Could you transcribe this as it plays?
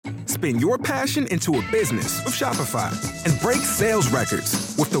Spin your passion into a business with Shopify and break sales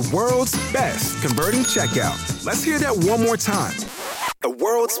records with the world's best converting checkout. Let's hear that one more time. The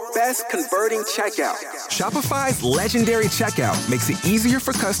world's best converting checkout. Shopify's legendary checkout makes it easier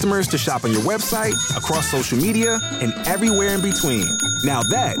for customers to shop on your website, across social media, and everywhere in between. Now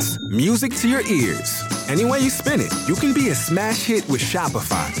that's music to your ears. Any way you spin it, you can be a smash hit with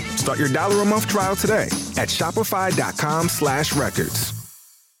Shopify. Start your $1 a month trial today at shopify.com/records.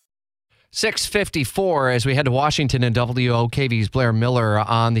 6:54 as we head to Washington and WOKV's Blair Miller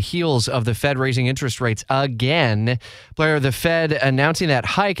on the heels of the Fed raising interest rates again. Blair, the Fed announcing that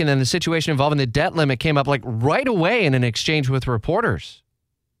hike and then the situation involving the debt limit came up like right away in an exchange with reporters.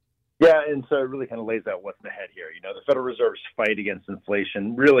 Yeah, and so it really kind of lays out what's ahead here. You know, the Federal Reserve's fight against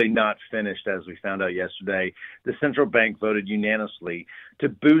inflation really not finished, as we found out yesterday. The central bank voted unanimously to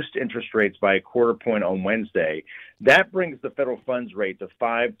boost interest rates by 1/4 point on Wednesday. That brings the federal funds rate to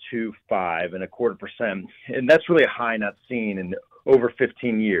 5.25%, and that's really a high not seen in over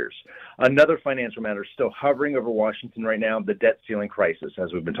 15 years. Another financial matter still hovering over Washington right now, the debt ceiling crisis,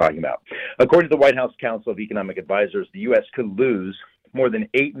 as we've been talking about. According to the White House Council of Economic Advisors, the U.S. could lose more than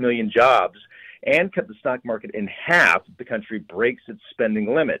 8 million jobs and cut the stock market in half if the country breaks its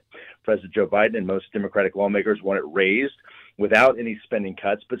spending limit. President Joe Biden and most Democratic lawmakers want it raised without any spending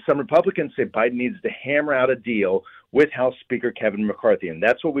cuts, but some Republicans say Biden needs to hammer out a deal with House Speaker Kevin McCarthy, and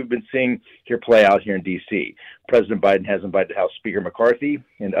that's what we've been seeing here play out here in D.C. President Biden has invited House Speaker McCarthy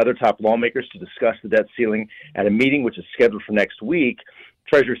and other top lawmakers to discuss the debt ceiling at a meeting which is scheduled for next week.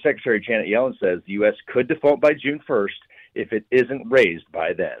 Treasury Secretary Janet Yellen says the U.S. could default by June 1st if it isn't raised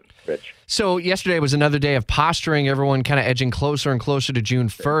by then. Rich. So yesterday was another day of posturing, everyone kind of edging closer and closer to June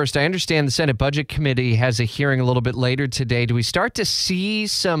 1st. I understand the Senate Budget Committee has a hearing a little bit later today. Do we start to see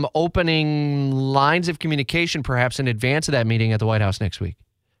some opening lines of communication perhaps in advance of that meeting at the White House next week?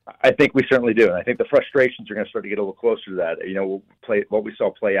 I think we certainly do. And I think the frustrations are going to start to get a little closer to that. You know, what we saw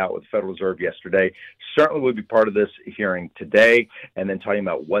play out with the Federal Reserve yesterday certainly will be part of this hearing today, and then talking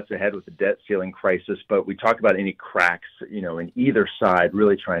about what's ahead with the debt ceiling crisis. But we talk about any cracks, you know, in either side,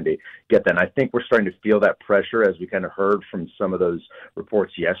 really trying to get that. And I think we're starting to feel that pressure as we kind of heard from some of those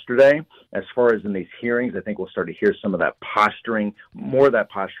reports yesterday. As far as in these hearings, I think we'll start to hear some of that posturing, more of that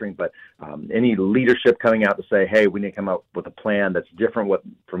posturing, but any leadership coming out to say, hey, we need to come up with a plan that's different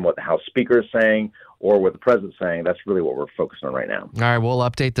from what the House Speaker is saying or what the President's saying. That's really what we're focused on right now. All right, we'll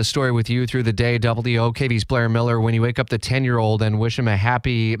update the story with you through the day. WOKV's Blair Miller, when you wake up the 10-year-old and wish him a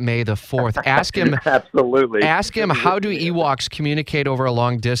happy May the 4th, ask him, absolutely. Ask him, how do Ewoks communicate over a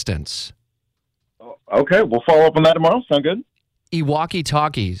long distance? Okay, we'll follow up on that tomorrow. Sound good?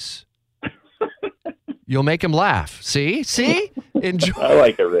 Ewokkie-talkies. You'll make him laugh. See? Enjoy. I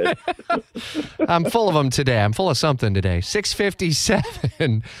like it, Rich. I'm full of them today. I'm full of something today.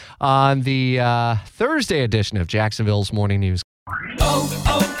 6:57 on the Thursday edition of Jacksonville's Morning News.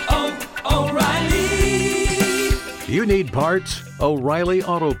 O'Reilly. You need parts? O'Reilly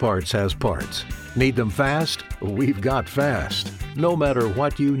Auto Parts has parts. Need them fast? We've got fast. No matter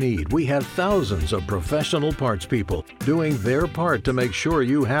what you need, we have thousands of professional parts people doing their part to make sure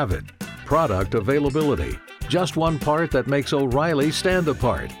you have it. Product availability. Just one part that makes O'Reilly stand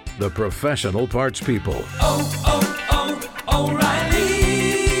apart. The professional parts people. O'Reilly.